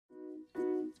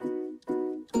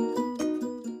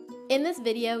In this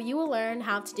video, you will learn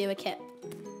how to do a kip.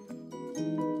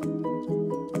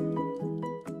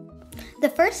 The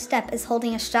first step is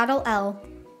holding a straddle L.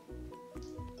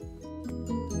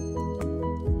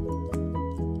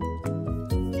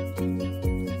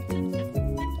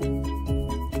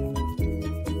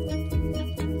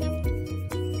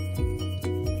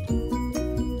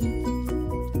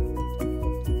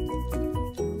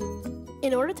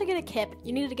 In order to get a kip,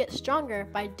 you need to get stronger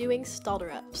by doing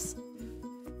stalder ups.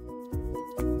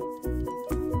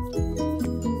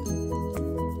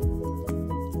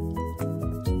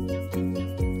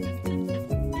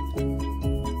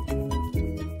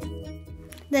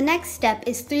 The next step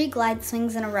is 3 glide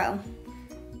swings in a row.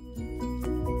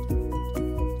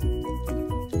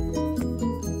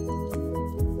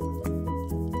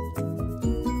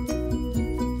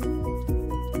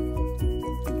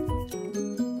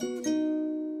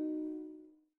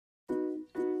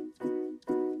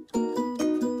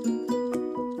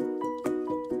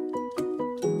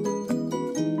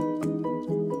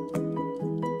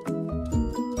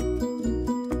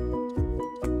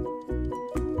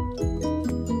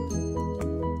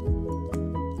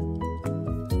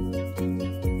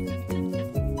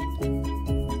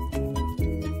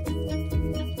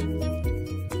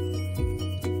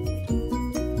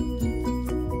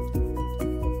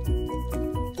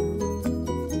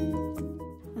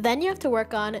 Then you have to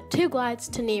work on 2 glides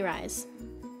to knee rise.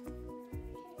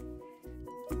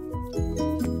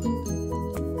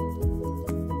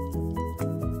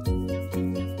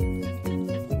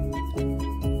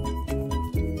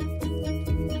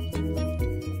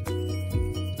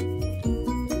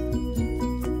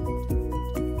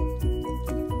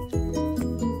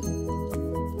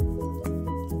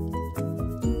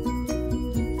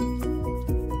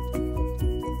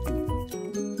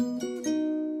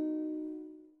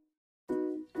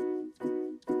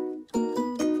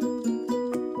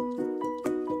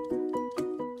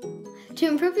 To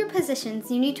improve your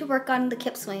positions, you need to work on the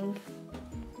kip swing.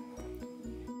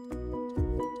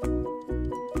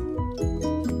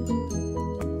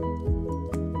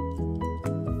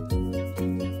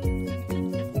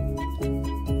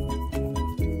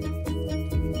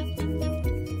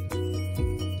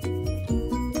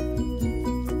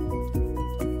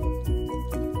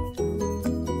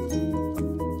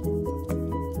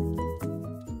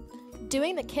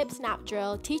 Doing the kip snap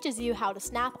drill teaches you how to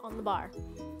snap on the bar.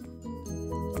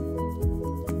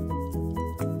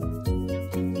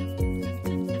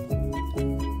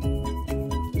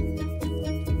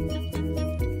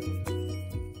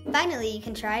 Finally, you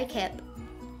can try a kip.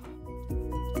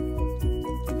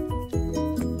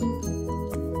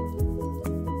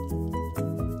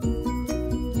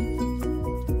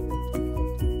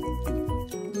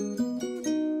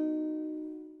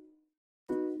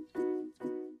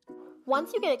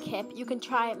 Once you get a kip, you can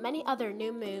try many other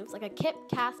new moves like a kip,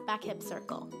 cast, back hip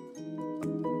circle.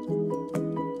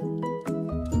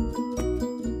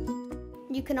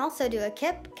 You can also do a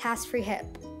kip, cast, free hip.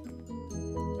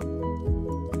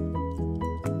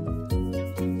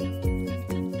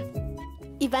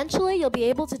 Eventually, you'll be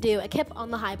able to do a kip on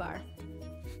the high bar.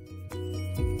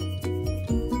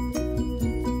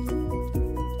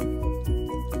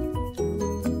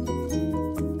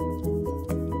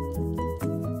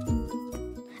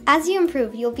 As you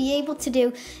improve, you'll be able to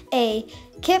do a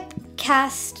kip,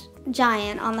 cast,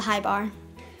 giant on the high bar.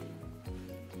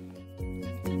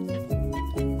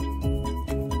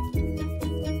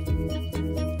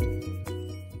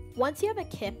 Once you have a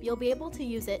kip, you'll be able to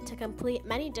use it to complete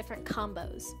many different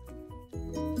combos.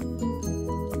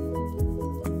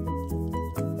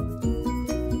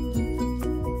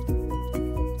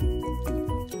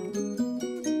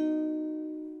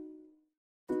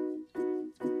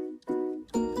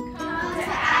 Come to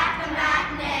Abbey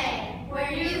Matinee,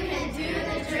 where you can do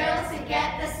the drills to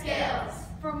get the skills.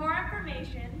 For more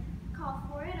information, call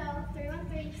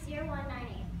 480-313